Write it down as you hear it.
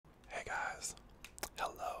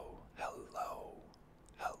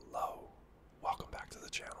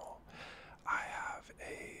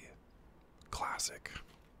classic,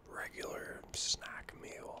 regular snack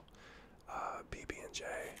meal, PB&J,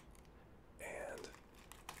 and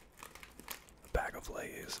a bag of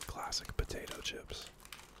Lay's classic potato chips.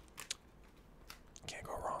 Can't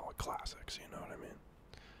go wrong with classics, you know what I mean?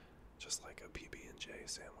 Just like a PB&J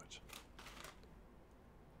sandwich.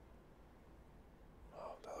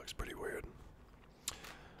 Oh, that looks pretty weird.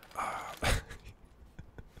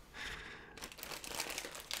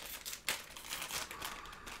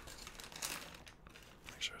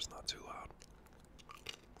 Make sure it's not too loud.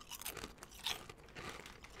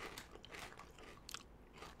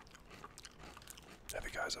 Have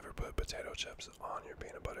you guys ever put potato chips on your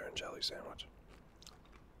peanut butter and jelly sandwich?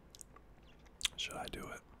 Should I do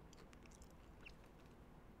it?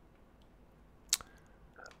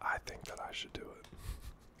 I think that I should do it.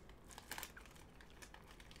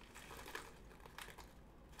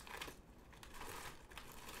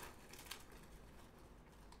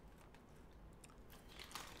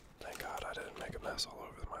 Thank God I didn't make a mess all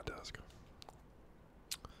over my desk.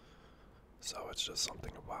 So it's just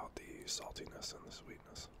something about the saltiness and the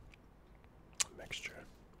sweetness mixture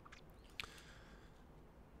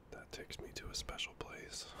that takes me to a special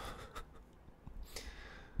place.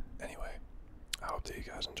 Anyway, I hope that you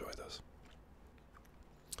guys enjoy this.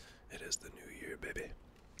 It is the new year, baby.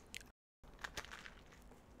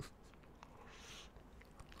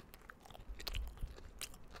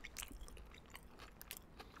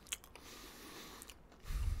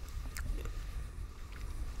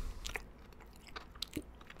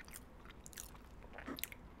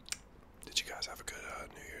 Did you guys have a good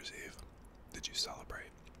New Year's Eve? Did you celebrate?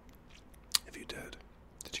 If you did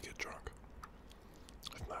you get drunk?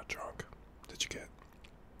 If not drunk, did you get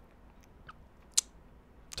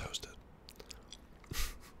toasted?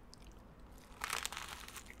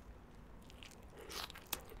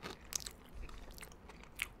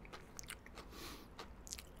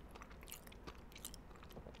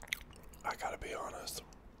 I gotta be honest,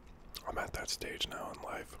 I'm at that stage now in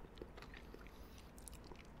life.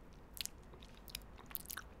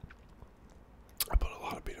 I put a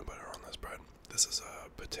lot of peanut butter on this bread. This is a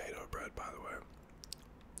potato bread, by the way.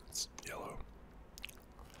 It's yellow.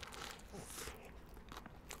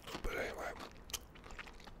 But anyway,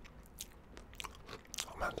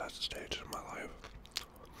 I'm at that stage in my life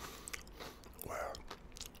where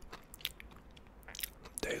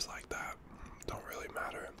days like that don't really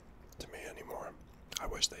matter to me anymore. I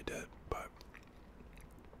wish they did, but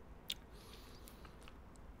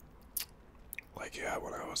like, yeah,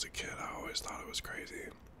 when I was a kid, I always thought it was crazy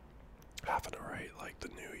having to write like the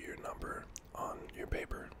New Year number on your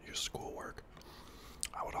paper, your schoolwork.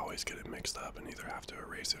 I would always get it mixed up and either have to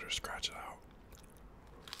erase it or scratch it out.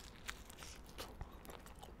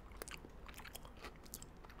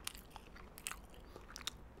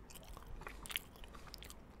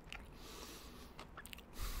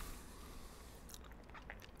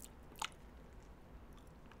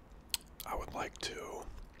 I would like to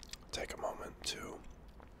take a moment to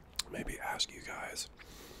maybe ask you guys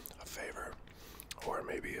a favor, or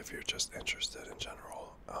maybe if you're just interested in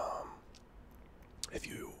general, if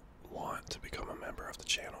you want to become a member of the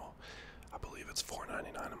channel. I believe it's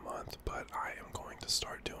 $4.99 a month, but I am going to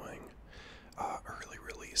start doing early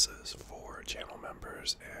releases for channel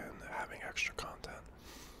members and having extra content.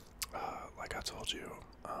 Like I told you,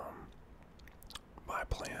 my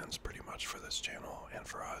plans pretty much for this channel and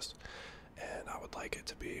for us, and I would like it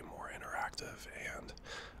to be more interactive and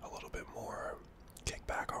a little bit more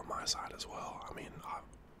kickback on my side as well. I mean,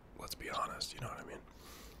 let's be honest, you know what I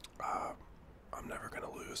mean? I'm never going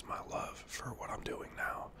to lose my love for what I'm doing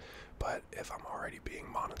now, but if I'm already being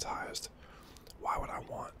monetized, why would I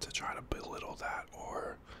want to try to belittle that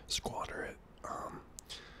or squander it?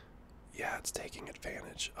 Yeah, it's taking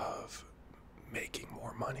advantage of making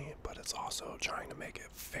more money, but it's also trying to make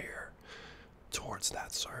it fair towards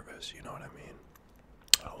that service, you know what I mean?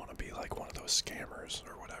 I don't want to be like one of those scammers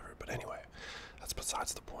or whatever, but anyway, that's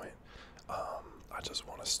besides the point. I just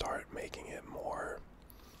want to start making it more,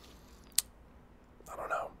 I don't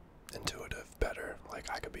know, intuitive, better. Like,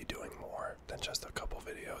 I could be doing more than just a couple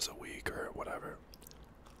videos a week or whatever.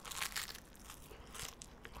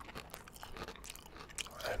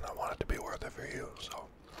 And I want it to be worth it for you, so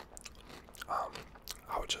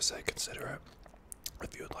I would just say consider it.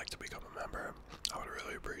 If you would like to become a member, I would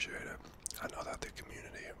really appreciate it. I know that the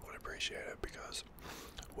community would appreciate it, because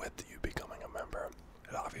with you becoming a member,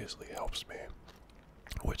 it obviously helps me,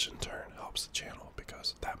 which in turn helps the channel,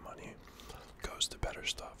 because that money goes to better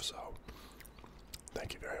stuff. So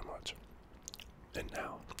thank you very much. And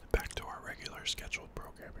now back to our regular scheduled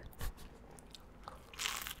programming.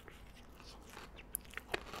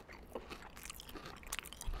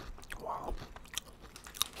 wow.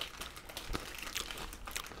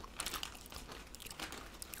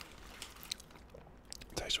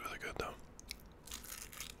 Tastes really good though.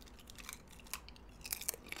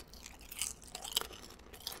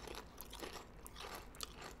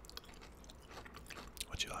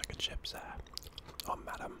 Would you like a chip, sir? Oh,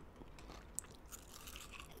 madam.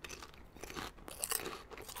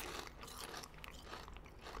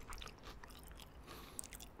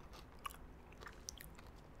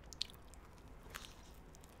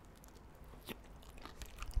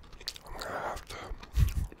 I'm gonna have to.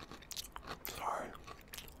 Sorry.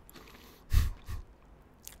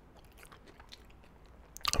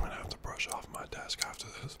 I'm gonna have to brush off my desk after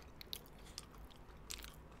this.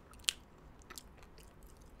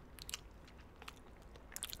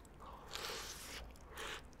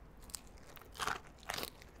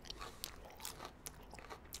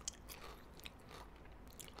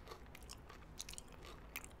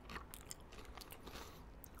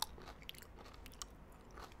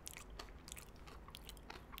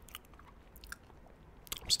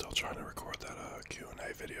 I'm still trying to record that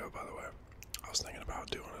Q&A video, by the way. I was thinking about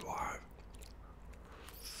doing it live.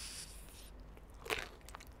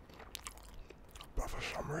 But for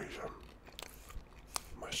some reason,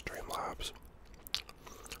 my Streamlabs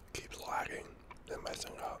keeps lagging and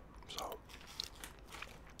messing up. So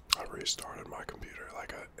I restarted my computer,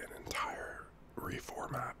 like an entire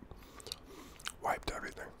reformat. Wiped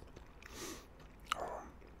everything.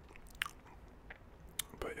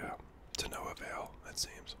 But yeah, to no avail, it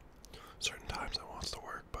seems. Certain times it wants to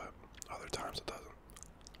work, but other times it doesn't.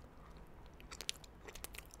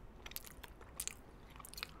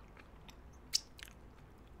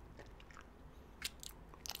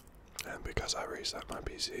 And because I reset my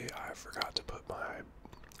PC, I forgot to put my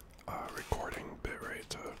recording bitrate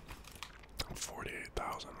to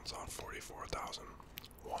 48,000. It's on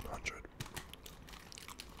 44,100.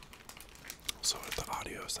 So if the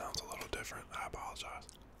audio sounds a little different, I apologize.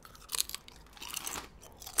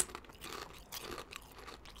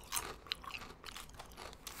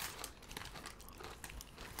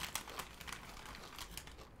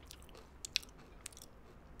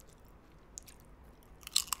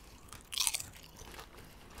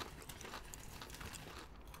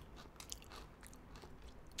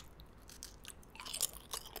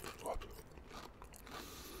 Whoops.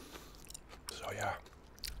 So yeah,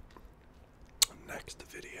 next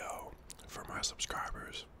video for my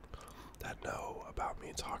subscribers that know about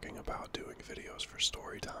me talking about doing videos for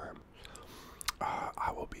story time,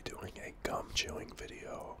 I will be doing a gum chewing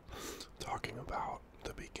video talking about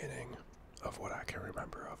the beginning of what I can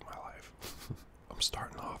remember of my life. I'm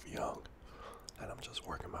starting off young and I'm just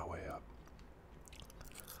working my way up.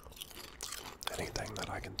 Anything that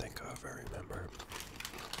I can think of or remember.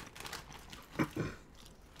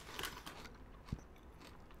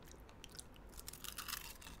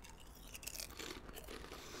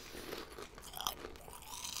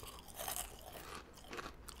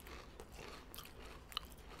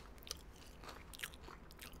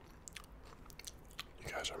 You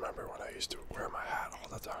guys remember when I used to wear my hat all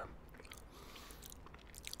the time?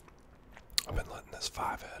 I've been letting this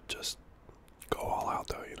 5-head just go all out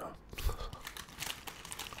though, you know?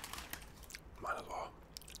 Might as well.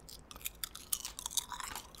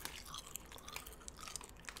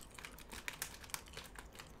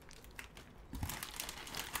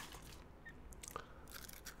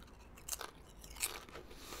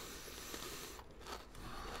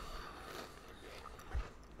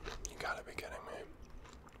 You gotta be kidding me.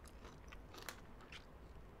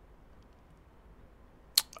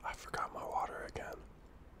 I forgot my water again.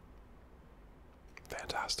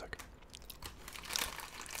 Fantastic.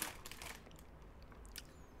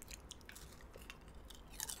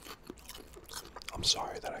 I'm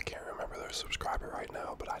sorry that I can't remember their subscriber right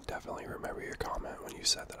now, but I definitely remember your comment when you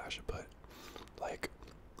said that I should put, like,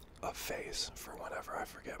 a face for whenever I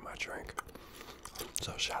forget my drink.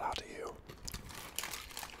 So shout out to you.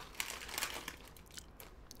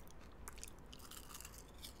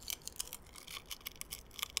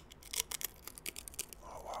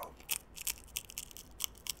 Oh wow.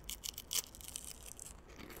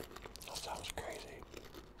 That sounds crazy.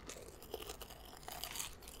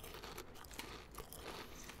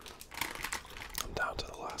 I'm down to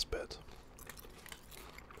the last bit.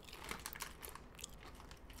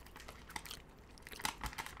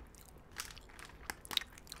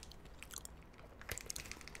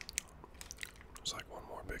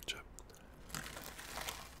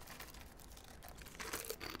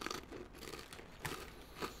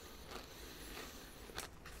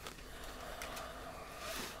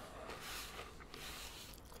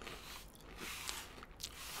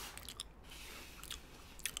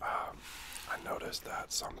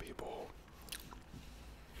 some people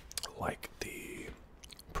like the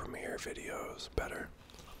premiere videos better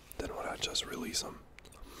than when I just release them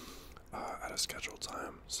at a scheduled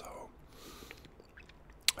time. So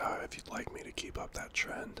if you'd like me to keep up that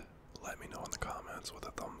trend, let me know in the comments with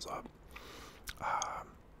a thumbs up.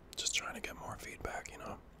 Just trying to get more feedback, you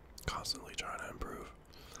know, constantly trying to improve.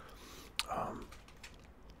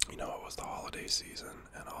 You know, it was the holiday season,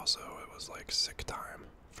 and also it was like sick time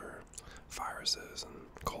for viruses and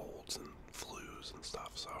colds and flus and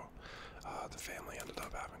stuff, so the family ended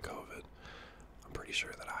up having COVID. I'm pretty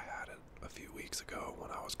sure that I had it a few weeks ago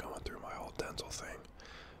when I was going through my whole dental thing,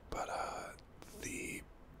 but the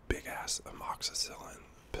big ass amoxicillin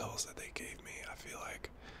pills that they gave me, I feel like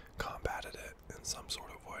combated it in some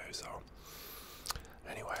sort of way. So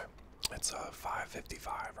anyway, it's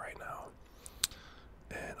 5:55 right now,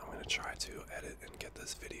 and I'm going to try to edit and get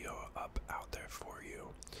this video up out there for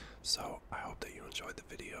you. So I hope that you enjoyed the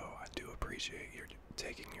video. I do appreciate you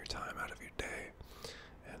taking your time out of your day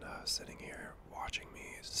and sitting here watching me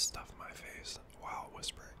stuff my face while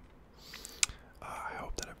whispering. I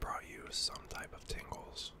hope that it brought you some type of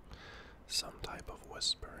tingles, some type of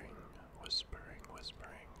whispering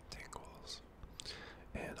tingles.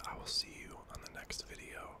 And I will see